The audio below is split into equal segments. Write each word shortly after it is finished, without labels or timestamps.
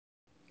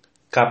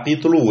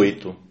Capítulo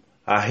 8.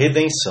 A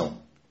Redenção.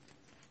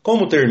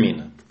 Como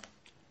termina?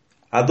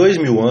 Há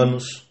 2000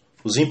 anos,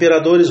 os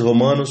imperadores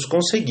romanos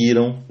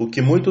conseguiram o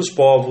que muitos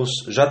povos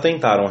já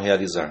tentaram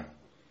realizar.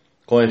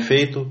 Com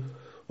efeito,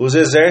 os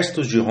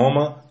exércitos de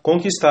Roma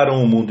conquistaram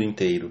o mundo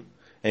inteiro,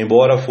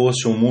 embora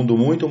fosse um mundo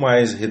muito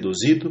mais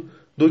reduzido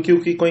do que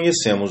o que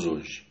conhecemos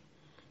hoje.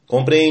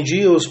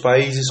 Compreendia os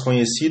países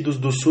conhecidos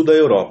do sul da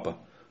Europa,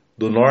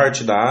 do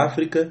norte da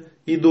África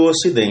e do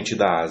ocidente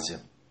da Ásia.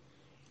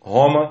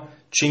 Roma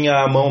tinha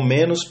a mão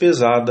menos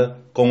pesada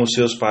com os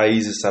seus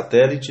países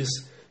satélites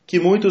que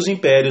muitos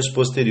impérios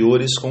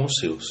posteriores com os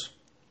seus.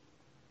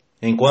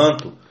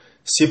 Enquanto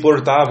se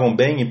portavam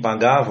bem e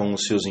pagavam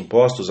os seus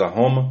impostos a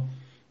Roma,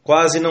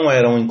 quase não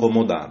eram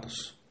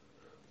incomodados.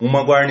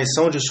 Uma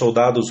guarnição de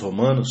soldados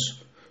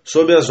romanos,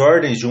 sob as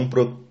ordens de um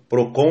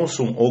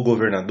procônsul ou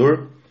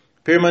governador,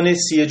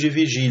 permanecia de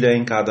vigília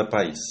em cada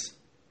país.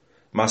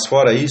 Mas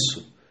fora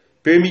isso,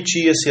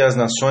 permitia-se às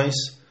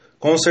nações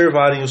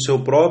conservarem o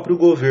seu próprio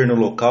governo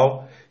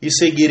local e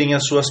seguirem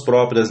as suas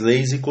próprias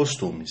leis e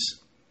costumes.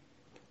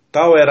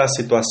 Tal era a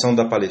situação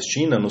da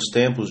Palestina nos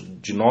tempos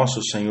de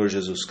nosso Senhor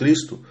Jesus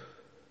Cristo.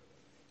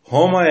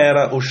 Roma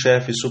era o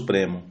chefe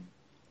supremo,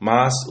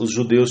 mas os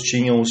judeus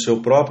tinham o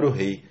seu próprio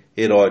rei,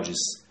 Herodes,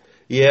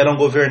 e eram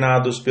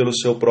governados pelo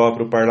seu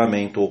próprio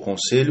parlamento ou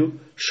conselho,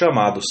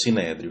 chamado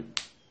Sinédrio.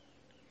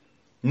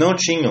 Não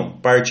tinham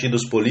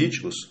partidos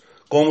políticos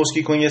como os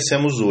que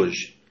conhecemos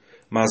hoje,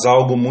 mas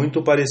algo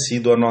muito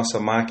parecido à nossa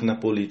máquina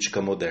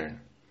política moderna.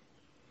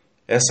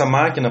 Essa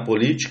máquina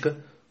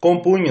política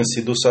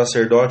compunha-se dos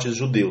sacerdotes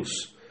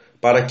judeus,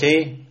 para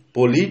quem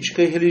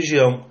política e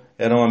religião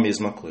eram a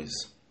mesma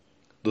coisa.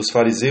 Dos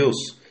fariseus,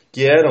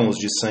 que eram os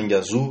de sangue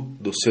azul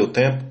do seu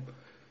tempo,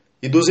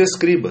 e dos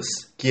escribas,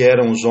 que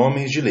eram os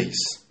homens de leis.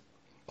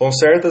 Com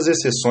certas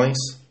exceções,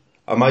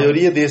 a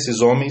maioria desses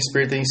homens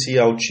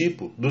pertencia ao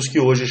tipo dos que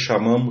hoje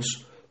chamamos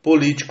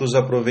políticos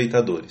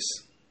aproveitadores.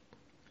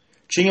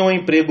 Tinham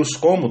empregos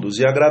cômodos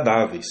e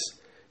agradáveis,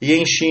 e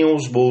enchiam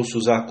os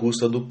bolsos à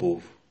custa do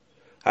povo,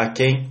 a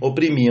quem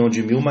oprimiam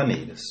de mil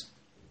maneiras.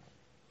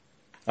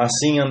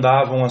 Assim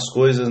andavam as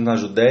coisas na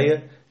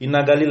Judéia e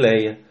na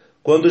Galiléia,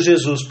 quando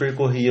Jesus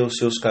percorria os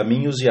seus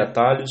caminhos e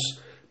atalhos,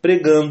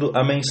 pregando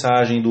a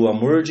mensagem do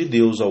amor de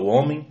Deus ao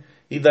homem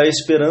e da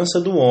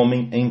esperança do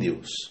homem em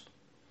Deus.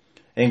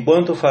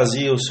 Enquanto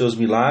fazia os seus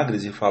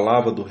milagres e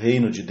falava do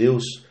reino de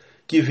Deus,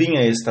 que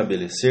vinha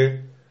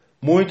estabelecer,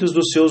 muitos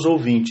dos seus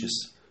ouvintes,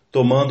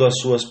 tomando as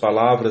suas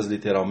palavras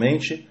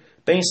literalmente,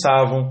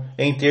 pensavam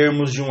em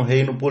termos de um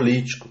reino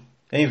político,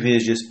 em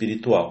vez de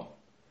espiritual.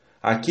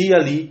 Aqui e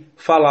ali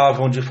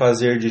falavam de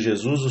fazer de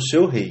Jesus o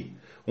seu rei,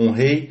 um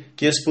rei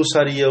que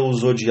expulsaria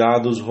os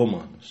odiados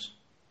romanos.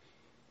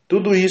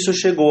 Tudo isso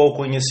chegou ao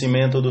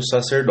conhecimento dos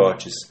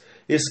sacerdotes,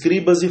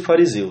 escribas e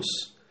fariseus,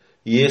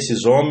 e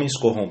esses homens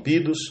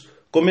corrompidos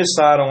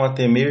começaram a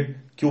temer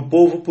que o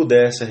povo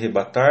pudesse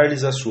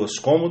arrebatar-lhes as suas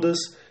cômodas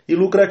e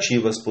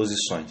lucrativas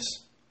posições.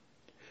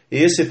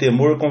 Esse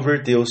temor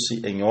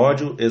converteu-se em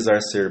ódio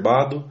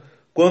exacerbado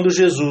quando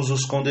Jesus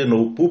os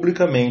condenou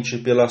publicamente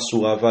pela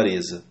sua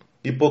avareza,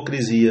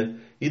 hipocrisia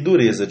e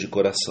dureza de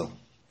coração.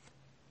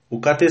 O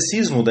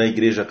Catecismo da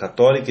Igreja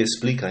Católica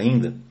explica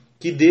ainda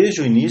que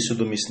desde o início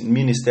do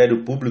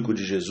ministério público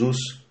de Jesus,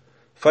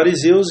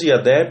 fariseus e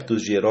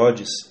adeptos de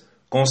Herodes,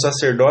 com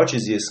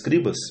sacerdotes e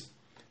escribas,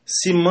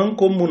 se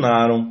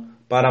mancomunaram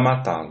para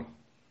matá-lo.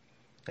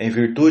 Em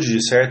virtude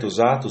de certos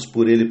atos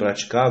por ele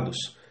praticados,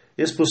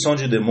 expulsão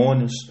de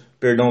demônios,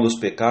 perdão dos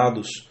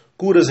pecados,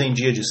 curas em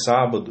dia de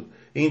sábado,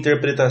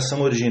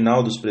 interpretação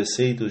original dos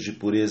preceitos de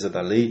pureza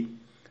da lei,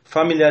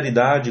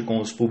 familiaridade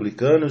com os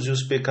publicanos e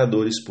os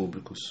pecadores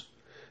públicos.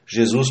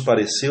 Jesus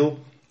pareceu,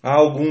 a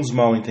alguns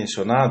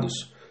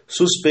mal-intencionados,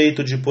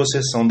 suspeito de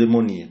possessão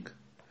demoníaca.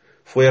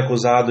 Foi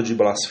acusado de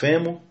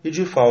blasfemo e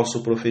de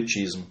falso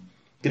profetismo,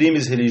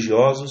 crimes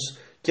religiosos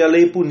que a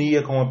lei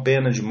punia com a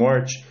pena de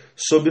morte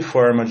sob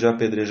forma de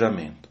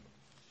apedrejamento.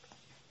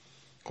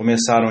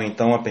 Começaram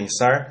então a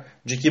pensar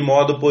de que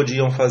modo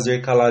podiam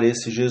fazer calar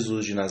esse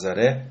Jesus de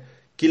Nazaré,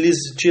 que lhes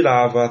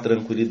tirava a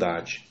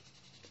tranquilidade.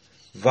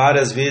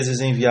 Várias vezes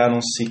enviaram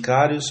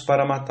sicários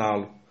para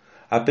matá-lo,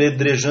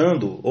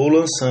 apedrejando ou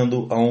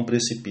lançando a um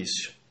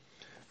precipício.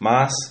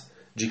 Mas,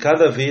 de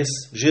cada vez,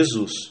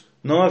 Jesus,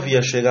 não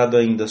havia chegado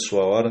ainda a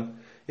sua hora,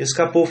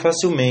 escapou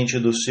facilmente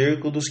do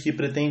cerco dos que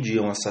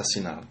pretendiam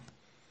assassiná-lo.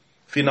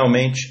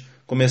 Finalmente,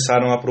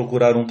 começaram a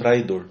procurar um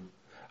traidor,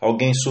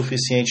 alguém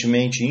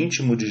suficientemente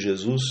íntimo de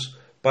Jesus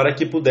para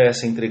que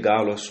pudesse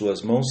entregá-lo às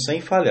suas mãos sem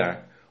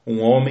falhar, um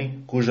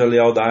homem cuja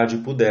lealdade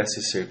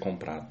pudesse ser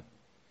comprada.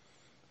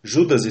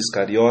 Judas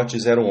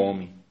Iscariotes era um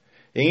homem,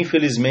 e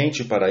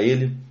infelizmente para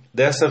ele,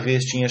 dessa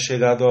vez tinha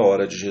chegado a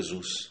hora de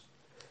Jesus.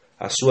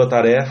 A sua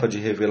tarefa de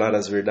revelar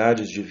as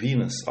verdades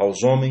divinas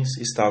aos homens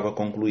estava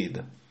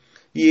concluída,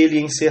 e ele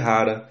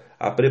encerrara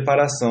a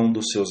preparação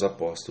dos seus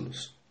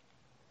apóstolos.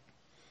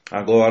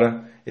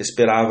 Agora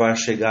esperava a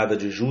chegada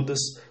de Judas,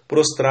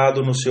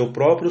 prostrado no seu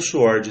próprio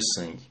suor de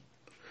sangue.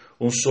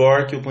 um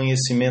suor que o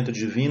conhecimento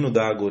divino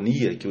da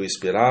agonia que o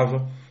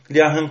esperava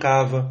lhe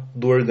arrancava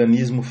do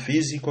organismo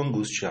físico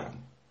angustiado.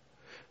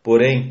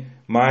 Porém,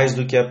 mais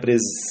do que a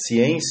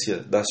presciência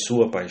da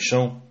sua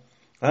paixão,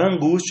 a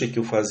angústia que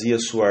o fazia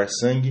suar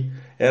sangue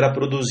era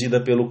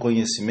produzida pelo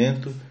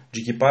conhecimento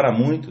de que, para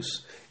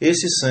muitos,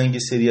 esse sangue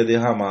seria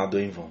derramado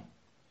em vão.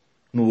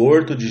 No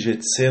horto de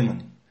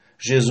Getsêmani,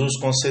 Jesus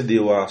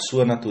concedeu à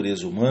sua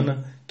natureza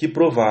humana que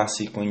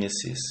provasse e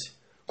conhecesse,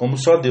 como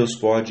só Deus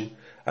pode,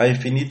 a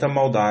infinita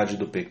maldade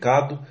do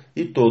pecado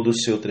e todo o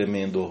seu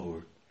tremendo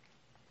horror.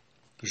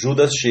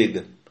 Judas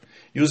chega,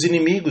 e os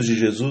inimigos de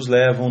Jesus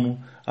levam-no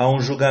a um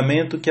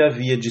julgamento que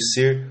havia de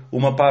ser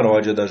uma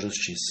paródia da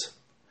justiça.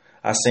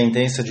 A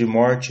sentença de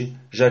morte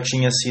já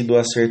tinha sido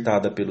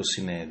acertada pelo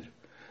Sinédrio,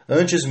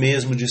 antes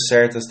mesmo de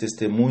certas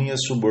testemunhas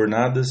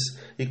subornadas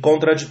e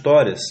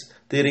contraditórias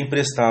terem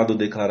prestado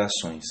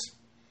declarações.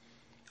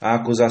 A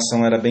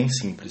acusação era bem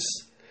simples.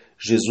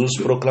 Jesus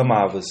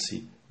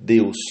proclamava-se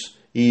Deus,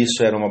 e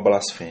isso era uma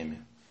blasfêmia.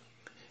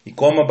 E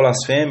como a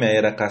blasfêmia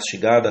era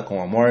castigada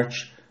com a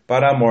morte,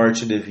 para a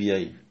morte devia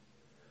ir.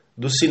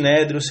 Do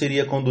Sinédrio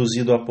seria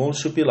conduzido a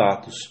Pôncio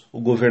Pilatos,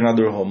 o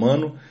governador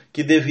romano,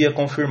 que devia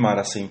confirmar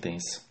a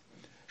sentença,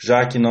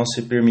 já que não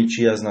se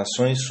permitia às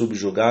nações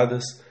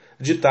subjugadas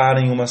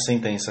ditarem uma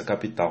sentença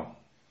capital.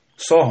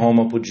 Só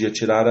Roma podia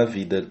tirar a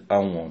vida a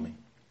um homem.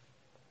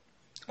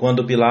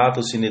 Quando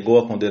Pilatos se negou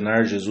a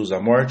condenar Jesus à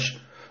morte,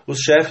 os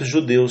chefes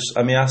judeus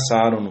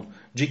ameaçaram-no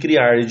de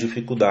criar-lhe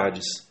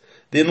dificuldades,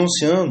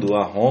 denunciando-o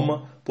a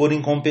Roma por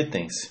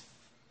incompetência.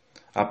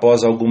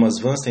 Após algumas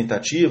vãs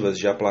tentativas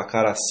de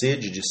aplacar a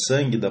sede de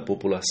sangue da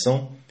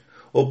população,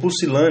 o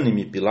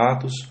pusilânime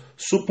Pilatos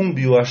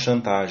sucumbiu à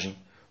chantagem.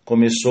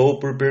 Começou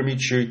por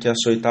permitir que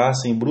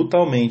açoitassem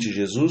brutalmente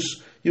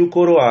Jesus e o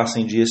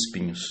coroassem de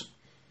espinhos.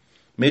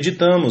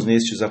 Meditamos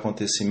nestes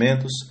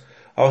acontecimentos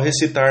ao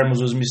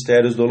recitarmos os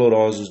mistérios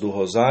dolorosos do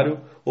Rosário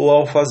ou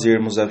ao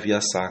fazermos a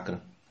Via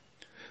Sacra.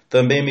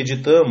 Também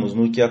meditamos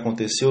no que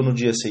aconteceu no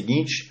dia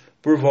seguinte,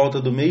 por volta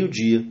do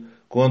meio-dia,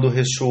 quando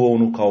ressoou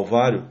no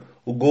Calvário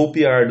o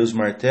golpear dos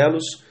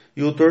martelos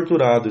e o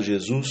torturado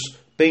Jesus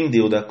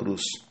pendeu da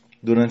cruz,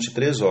 durante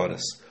 3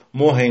 horas,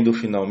 morrendo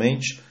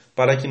finalmente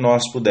para que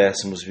nós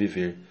pudéssemos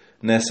viver,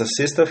 nessa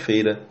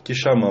sexta-feira que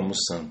chamamos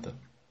Santa.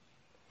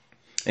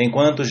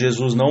 Enquanto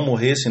Jesus não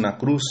morresse na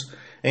cruz,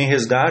 em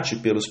resgate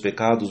pelos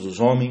pecados dos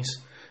homens,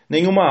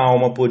 nenhuma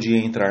alma podia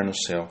entrar no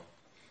céu.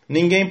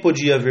 Ninguém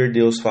podia ver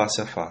Deus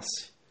face a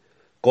face.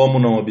 Como,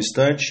 não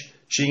obstante,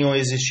 tinham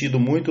existido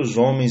muitos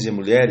homens e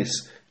mulheres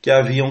que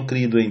haviam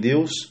crido em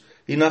Deus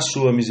e na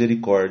sua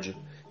misericórdia,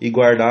 e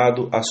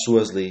guardado as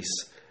suas leis.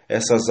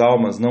 Essas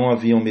almas não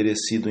haviam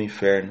merecido o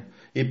inferno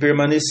e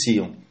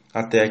permaneciam,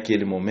 até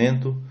aquele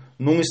momento,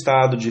 num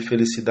estado de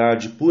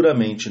felicidade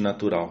puramente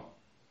natural,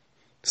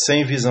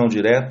 sem visão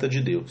direta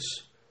de Deus.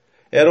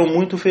 Eram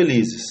muito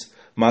felizes,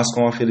 mas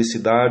com a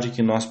felicidade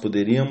que nós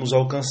poderíamos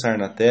alcançar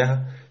na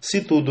terra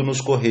se tudo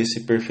nos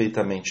corresse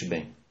perfeitamente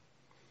bem.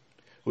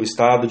 O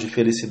estado de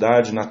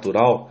felicidade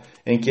natural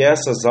em que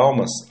essas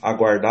almas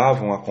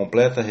aguardavam a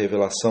completa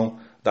revelação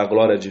da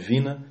glória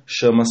divina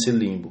chama-se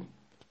limbo.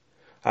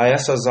 A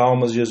essas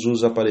almas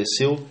Jesus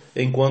apareceu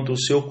enquanto o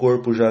seu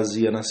corpo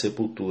jazia na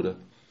sepultura,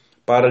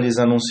 para lhes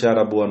anunciar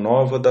a boa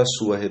nova da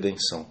sua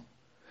redenção,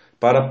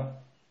 para,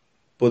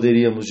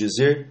 poderíamos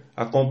dizer,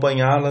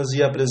 acompanhá-las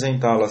e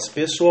apresentá-las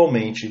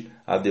pessoalmente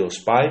a Deus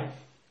Pai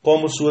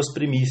como suas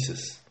primícias.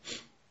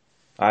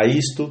 A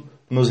isto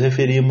nos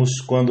referimos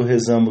quando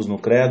rezamos no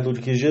CREDO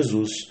de que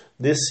Jesus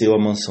desceu à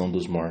mansão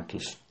dos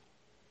mortos.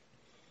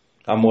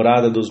 A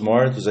morada dos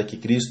mortos a que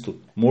Cristo,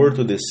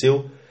 morto,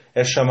 desceu,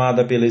 é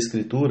chamada pela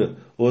Escritura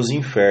os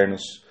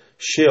infernos,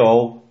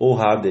 Sheol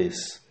ou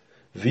Hades,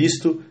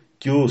 visto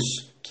que os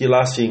que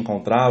lá se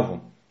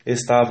encontravam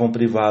estavam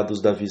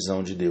privados da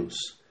visão de Deus.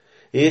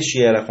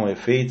 Este era, com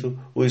efeito,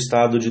 o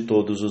estado de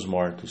todos os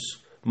mortos,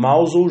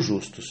 maus ou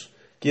justos,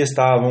 que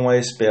estavam à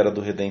espera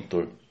do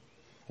Redentor.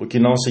 O que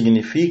não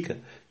significa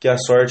que a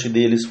sorte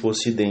deles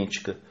fosse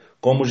idêntica,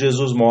 como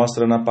Jesus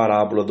mostra na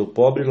parábola do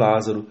pobre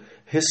Lázaro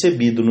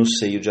recebido no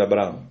seio de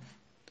Abraão.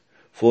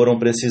 Foram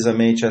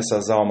precisamente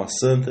essas almas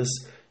santas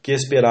que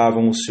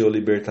esperavam o seu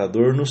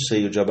libertador no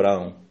seio de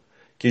Abraão,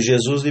 que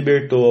Jesus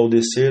libertou ao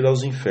descer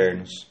aos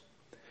infernos.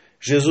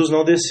 Jesus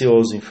não desceu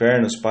aos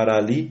infernos para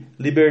ali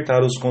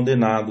libertar os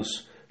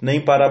condenados,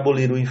 nem para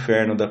abolir o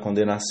inferno da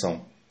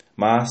condenação,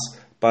 mas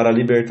para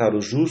libertar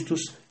os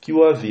justos que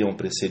o haviam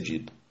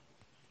precedido.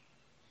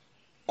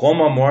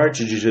 Como a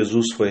morte de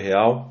Jesus foi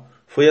real,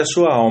 foi a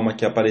sua alma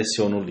que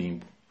apareceu no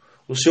limbo.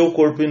 O seu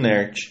corpo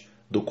inerte,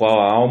 do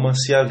qual a alma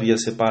se havia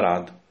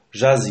separado,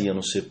 jazia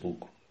no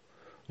sepulcro.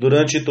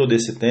 Durante todo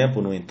esse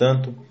tempo, no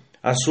entanto,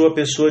 a sua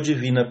pessoa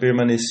divina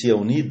permanecia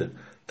unida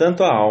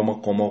tanto à alma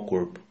como ao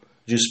corpo,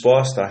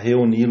 disposta a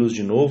reuni-los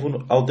de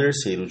novo ao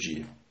terceiro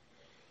dia.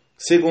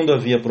 Segundo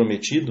havia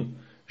prometido,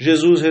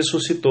 Jesus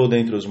ressuscitou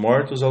dentre os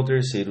mortos ao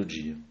terceiro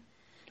dia.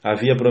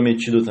 Havia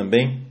prometido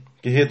também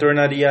que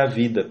retornaria à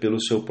vida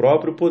pelo seu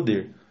próprio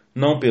poder,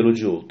 não pelo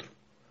de outro.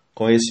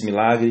 Com esse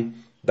milagre,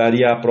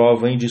 daria a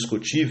prova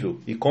indiscutível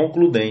e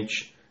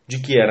concludente de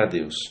que era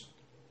Deus.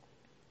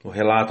 O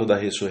relato da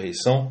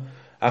ressurreição,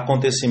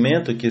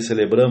 acontecimento que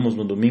celebramos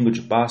no domingo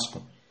de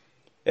Páscoa,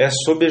 é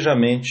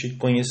sobejamente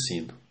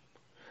conhecido.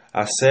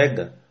 A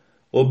cega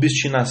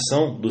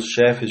obstinação dos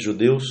chefes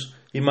judeus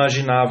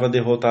imaginava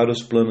derrotar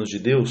os planos de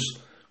Deus,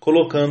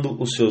 colocando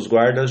os seus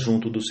guardas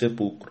junto do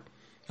sepulcro,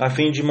 a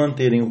fim de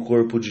manterem o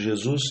corpo de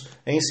Jesus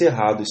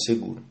encerrado e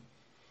seguro.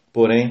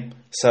 Porém,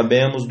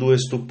 sabemos do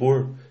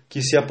estupor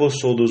que se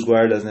apossou dos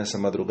guardas nessa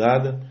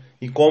madrugada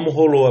e como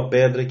rolou a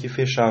pedra que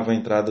fechava a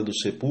entrada do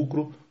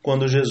sepulcro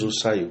quando Jesus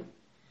saiu.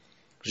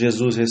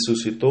 Jesus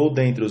ressuscitou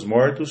dentre os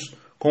mortos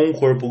com um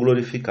corpo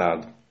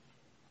glorificado,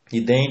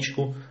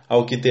 idêntico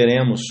ao que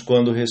teremos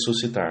quando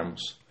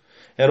ressuscitarmos.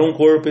 Era um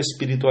corpo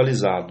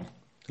espiritualizado,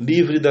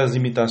 livre das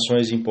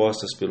limitações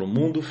impostas pelo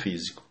mundo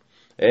físico.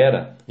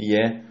 Era e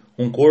é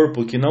um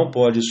corpo que não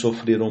pode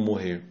sofrer ou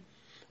morrer.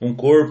 Um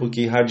corpo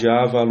que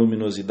irradiava a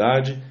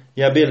luminosidade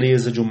e a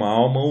beleza de uma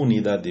alma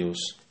unida a Deus.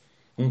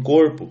 Um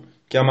corpo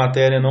que a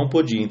matéria não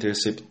podia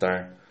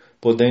interceptar,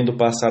 podendo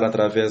passar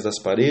através das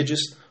paredes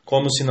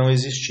como se não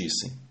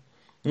existissem.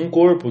 Um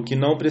corpo que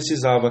não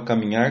precisava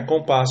caminhar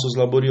com passos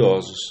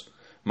laboriosos,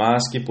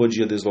 mas que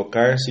podia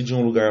deslocar-se de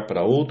um lugar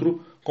para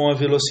outro com a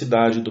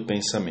velocidade do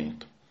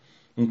pensamento.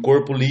 Um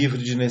corpo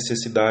livre de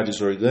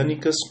necessidades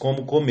orgânicas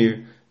como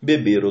comer,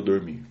 beber ou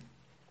dormir.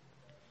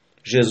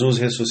 Jesus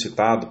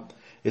ressuscitado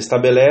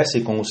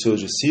estabelece com os seus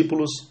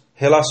discípulos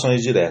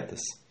relações diretas,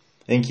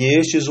 em que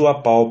estes o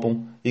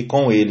apalpam e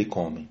com ele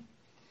comem.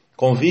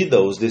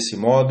 Convida-os desse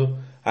modo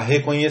a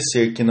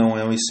reconhecer que não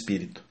é um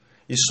espírito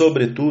e,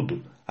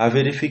 sobretudo, a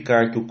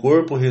verificar que o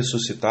corpo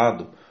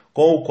ressuscitado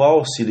com o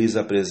qual se lhes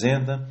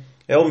apresenta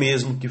é o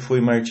mesmo que foi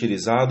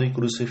martirizado e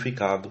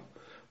crucificado,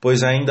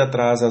 pois ainda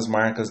traz as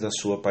marcas da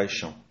sua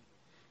paixão.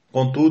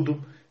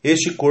 Contudo,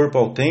 este corpo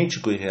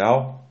autêntico e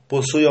real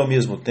possui ao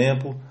mesmo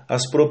tempo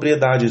as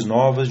propriedades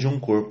novas de um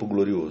corpo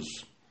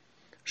glorioso.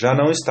 Já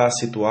não está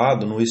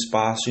situado no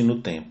espaço e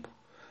no tempo.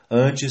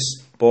 Antes,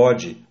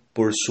 pode,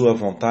 por sua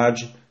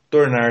vontade,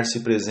 tornar-se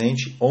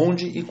presente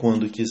onde e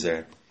quando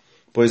quiser,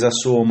 pois a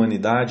sua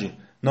humanidade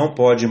não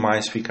pode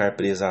mais ficar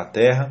presa à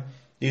terra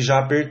e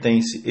já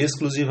pertence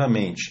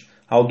exclusivamente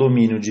ao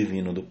domínio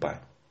divino do Pai.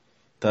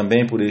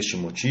 Também por este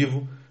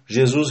motivo,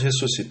 Jesus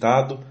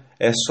ressuscitado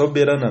é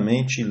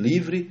soberanamente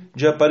livre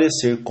de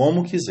aparecer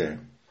como quiser,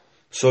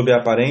 sob a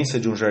aparência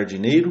de um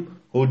jardineiro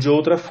ou de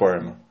outra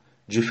forma,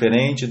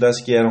 diferente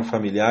das que eram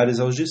familiares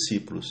aos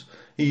discípulos,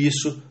 e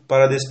isso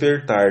para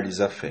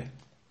despertar-lhes a fé.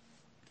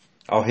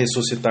 Ao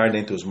ressuscitar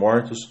dentre os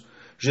mortos,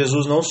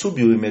 Jesus não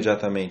subiu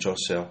imediatamente ao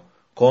céu,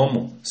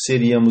 como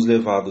seríamos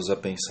levados a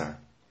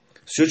pensar.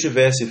 Se o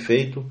tivesse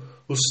feito,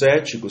 os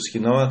céticos que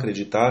não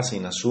acreditassem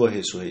na sua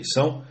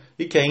ressurreição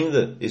e que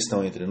ainda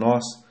estão entre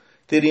nós,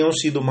 teriam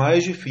sido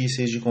mais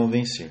difíceis de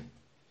convencer.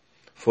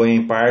 Foi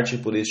em parte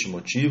por este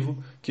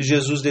motivo que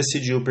Jesus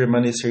decidiu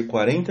permanecer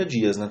 40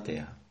 dias na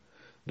terra.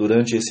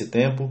 Durante esse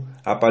tempo,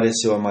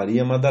 apareceu a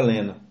Maria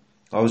Madalena,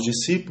 aos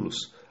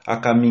discípulos, a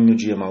caminho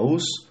de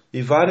Emaús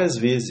e várias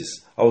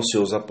vezes aos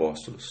seus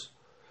apóstolos.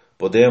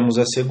 Podemos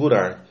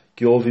assegurar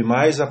que houve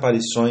mais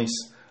aparições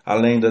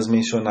além das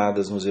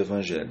mencionadas nos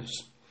evangelhos.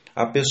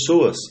 Há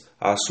pessoas,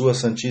 a sua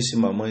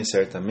Santíssima Mãe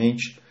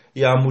certamente,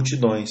 e há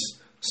multidões.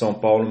 São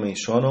Paulo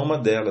menciona uma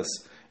delas,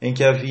 em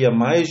que havia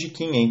mais de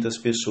 500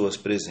 pessoas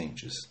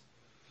presentes.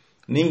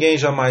 Ninguém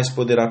jamais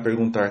poderá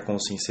perguntar com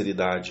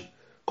sinceridade: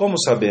 como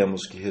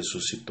sabemos que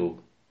ressuscitou?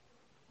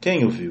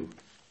 Quem o viu?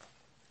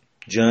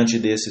 Diante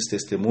desses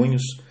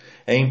testemunhos,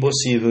 é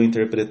impossível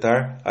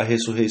interpretar a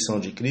ressurreição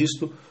de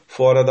Cristo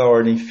fora da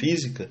ordem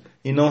física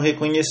e não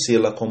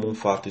reconhecê-la como um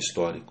fato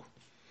histórico.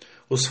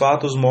 Os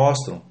fatos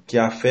mostram que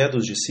a fé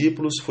dos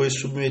discípulos foi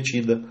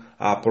submetida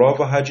à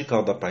prova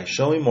radical da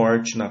paixão e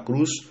morte na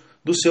cruz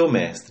do seu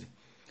Mestre,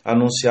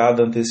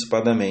 anunciada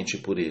antecipadamente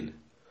por ele.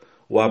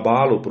 O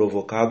abalo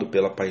provocado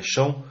pela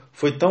paixão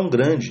foi tão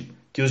grande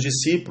que os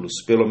discípulos,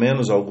 pelo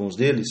menos alguns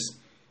deles,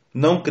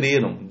 não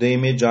creram de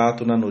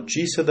imediato na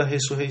notícia da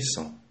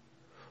ressurreição.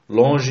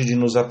 Longe de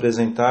nos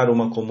apresentar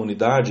uma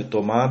comunidade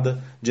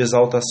tomada de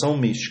exaltação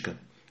mística,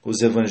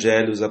 os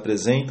evangelhos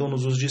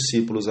apresentam-nos os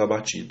discípulos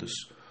abatidos,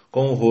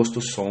 com o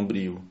rosto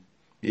sombrio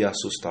e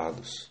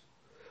assustados.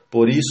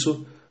 Por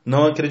isso,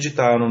 não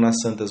acreditaram nas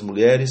santas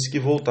mulheres que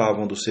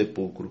voltavam do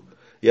sepulcro,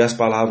 e as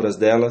palavras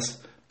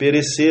delas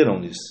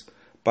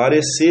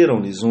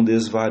pareceram-lhes um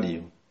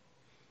desvario.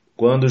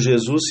 Quando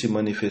Jesus se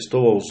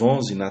manifestou aos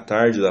 11 na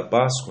tarde da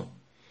Páscoa,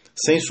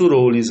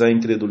 censurou-lhes a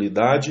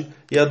incredulidade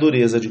e a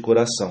dureza de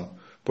coração,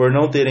 por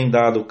não terem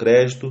dado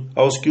crédito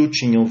aos que o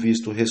tinham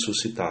visto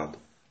ressuscitado.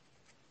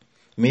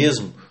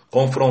 Mesmo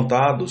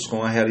confrontados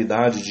com a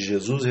realidade de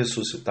Jesus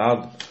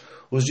ressuscitado,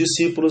 os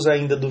discípulos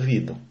ainda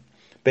duvidam.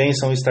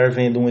 Pensam estar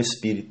vendo um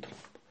espírito.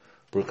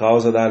 Por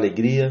causa da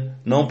alegria,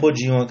 não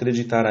podiam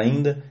acreditar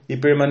ainda e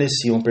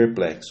permaneciam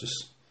perplexos.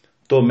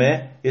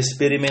 Tomé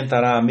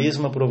experimentará a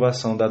mesma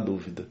provação da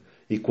dúvida,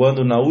 e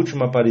quando na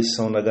última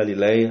aparição na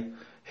Galileia,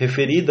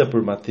 referida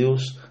por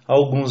Mateus,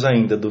 alguns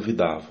ainda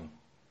duvidavam.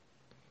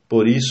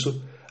 Por isso,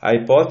 a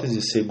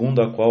hipótese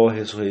segundo a qual a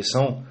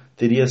ressurreição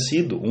teria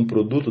sido um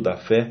produto da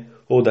fé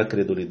ou da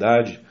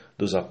credulidade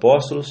dos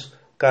apóstolos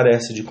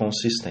carece de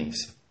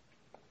consistência.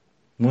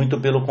 Muito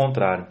pelo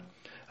contrário,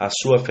 a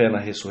sua fé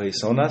na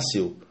ressurreição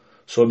nasceu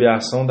sob a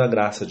ação da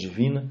graça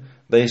divina,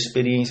 da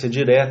experiência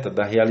direta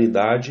da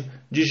realidade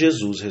de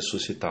Jesus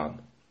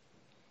ressuscitado.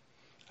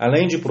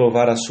 Além de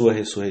provar a sua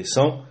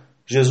ressurreição,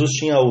 Jesus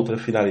tinha outra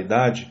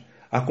finalidade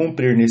a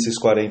cumprir nesses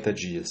 40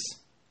 dias: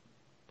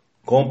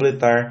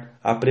 completar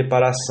a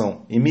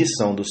preparação e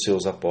missão dos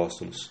seus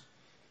apóstolos.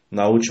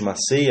 Na última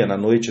ceia, na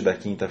noite da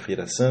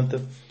Quinta-feira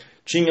Santa,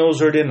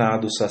 tinha-os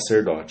ordenados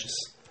sacerdotes.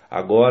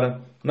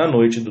 Agora, na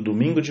noite do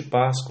domingo de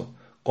Páscoa,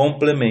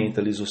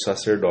 complementa-lhes o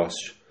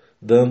sacerdócio,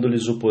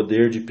 dando-lhes o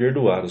poder de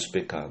perdoar os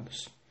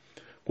pecados.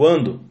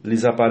 Quando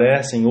lhes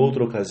aparece em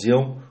outra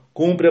ocasião,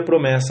 cumpre a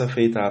promessa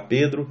feita a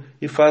Pedro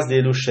e faz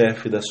dele o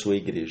chefe da sua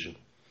igreja.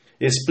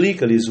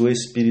 Explica-lhes o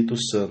Espírito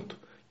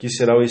Santo, que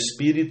será o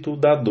Espírito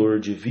dador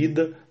de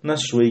vida na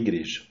sua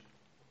igreja.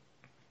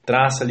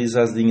 Traça-lhes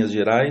as linhas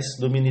gerais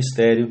do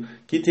ministério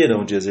que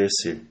terão de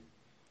exercer.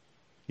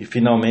 E,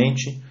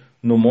 finalmente,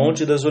 no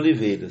Monte das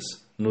Oliveiras,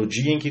 no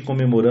dia em que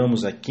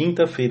comemoramos a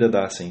Quinta-feira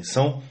da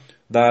Ascensão,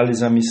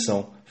 dá-lhes a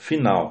missão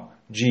final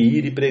de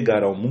ir e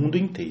pregar ao mundo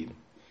inteiro.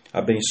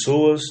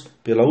 Abençoa-os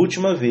pela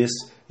última vez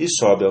e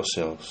sobe aos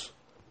céus.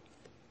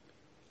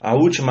 A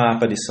última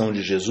aparição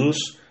de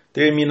Jesus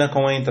termina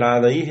com a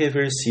entrada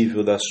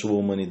irreversível da sua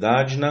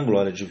humanidade na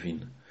glória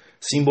divina,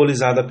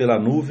 simbolizada pela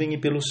nuvem e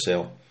pelo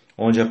céu,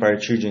 onde a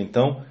partir de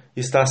então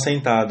está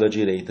sentado à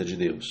direita de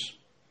Deus.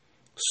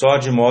 Só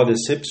de modo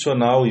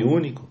excepcional e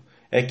único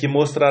é que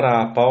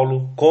mostrará a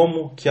Paulo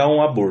como que há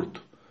um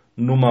aborto,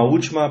 numa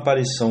última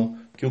aparição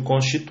que o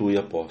constitui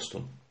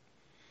apóstolo.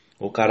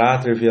 O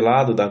caráter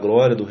velado da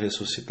glória do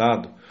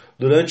ressuscitado,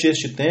 durante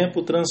este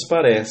tempo,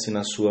 transparece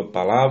na sua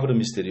palavra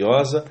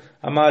misteriosa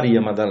a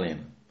Maria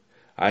Madalena.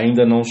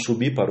 Ainda não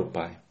subi para o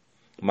Pai,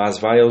 mas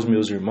vai aos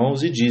meus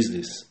irmãos e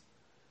diz-lhes: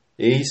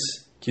 Eis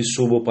que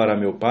subo para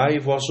meu Pai e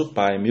vosso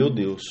Pai, meu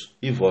Deus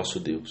e vosso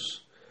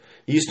Deus.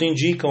 Isto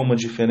indica uma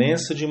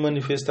diferença de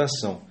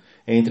manifestação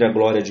entre a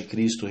glória de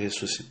Cristo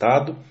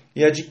ressuscitado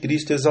e a de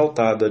Cristo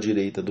exaltado à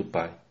direita do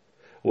Pai.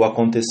 O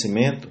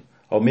acontecimento,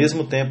 ao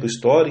mesmo tempo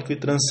histórico e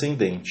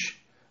transcendente,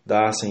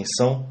 da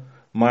ascensão,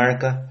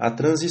 marca a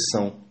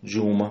transição de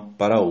uma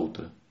para a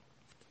outra.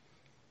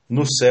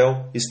 No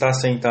céu está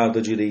sentado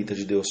à direita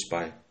de Deus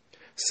Pai.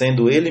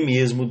 Sendo Ele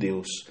mesmo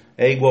Deus,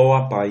 é igual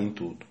a Pai em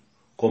tudo.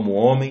 Como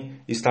homem,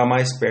 está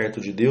mais perto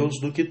de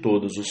Deus do que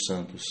todos os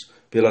santos,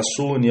 pela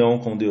sua união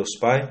com Deus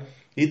Pai,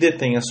 e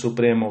detém a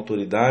suprema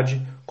autoridade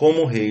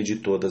como Rei de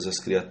todas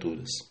as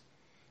criaturas.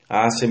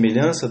 À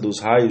semelhança dos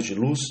raios de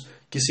luz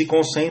que se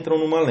concentram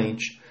numa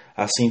lente,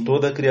 assim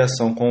toda a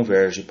criação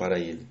converge para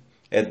Ele.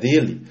 É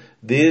dele,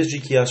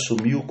 desde que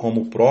assumiu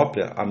como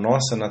própria a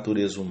nossa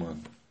natureza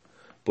humana.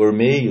 Por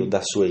meio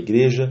da sua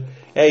igreja,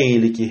 é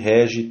Ele que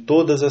rege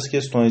todas as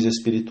questões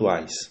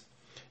espirituais.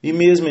 E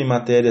mesmo em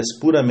matérias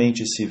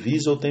puramente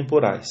civis ou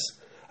temporais,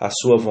 a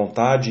sua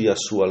vontade e a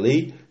sua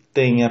lei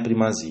têm a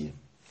primazia.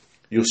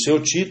 E o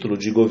seu título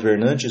de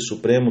governante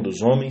supremo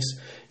dos homens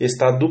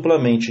está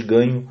duplamente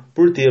ganho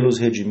por tê-los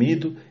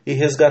redimido e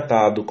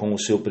resgatado com o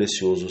seu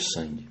precioso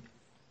sangue.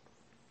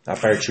 A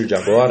partir de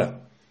agora,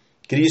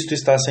 Cristo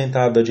está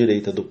sentado à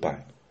direita do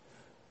Pai.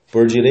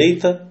 Por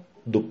direita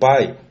do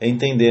Pai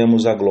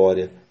entendemos a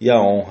glória e a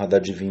honra da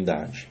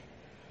divindade,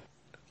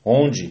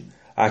 onde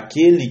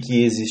aquele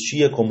que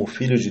existia como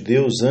Filho de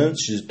Deus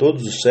antes de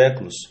todos os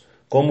séculos,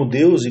 como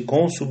Deus e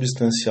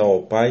consubstancial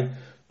ao Pai,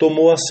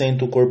 tomou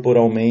assento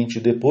corporalmente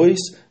depois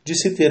de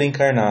se ter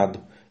encarnado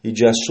e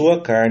de a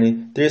sua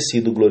carne ter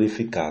sido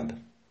glorificada.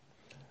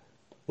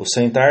 O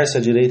sentar-se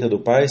à direita do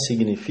Pai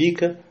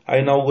significa a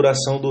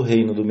inauguração do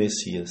reino do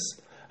Messias,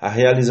 a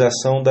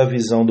realização da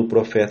visão do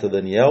profeta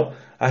Daniel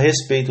a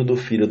respeito do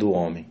Filho do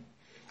Homem.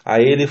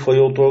 A ele foi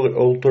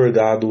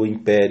outorgado o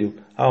império,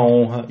 a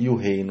honra e o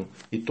reino,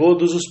 e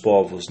todos os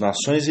povos,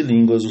 nações e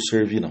línguas o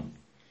servirão.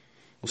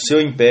 O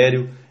seu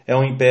império é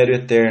um império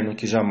eterno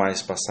que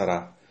jamais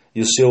passará,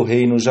 e o seu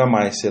reino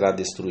jamais será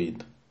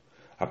destruído.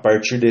 A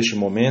partir deste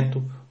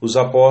momento, os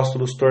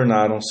apóstolos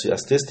tornaram-se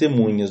as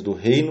testemunhas do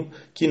reino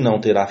que não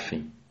terá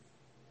fim.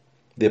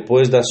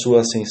 Depois da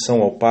sua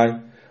ascensão ao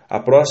Pai, a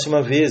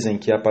próxima vez em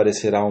que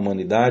aparecerá a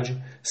humanidade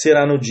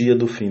será no dia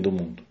do fim do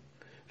mundo.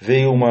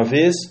 Veio uma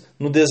vez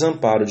no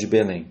desamparo de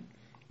Belém.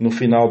 No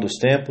final dos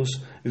tempos,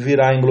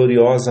 virá em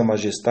gloriosa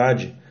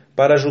majestade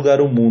para julgar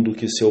o mundo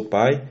que seu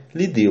Pai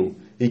lhe deu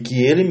e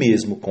que ele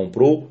mesmo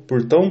comprou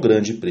por tão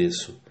grande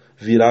preço.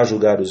 Virá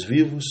julgar os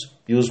vivos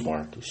e os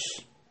mortos.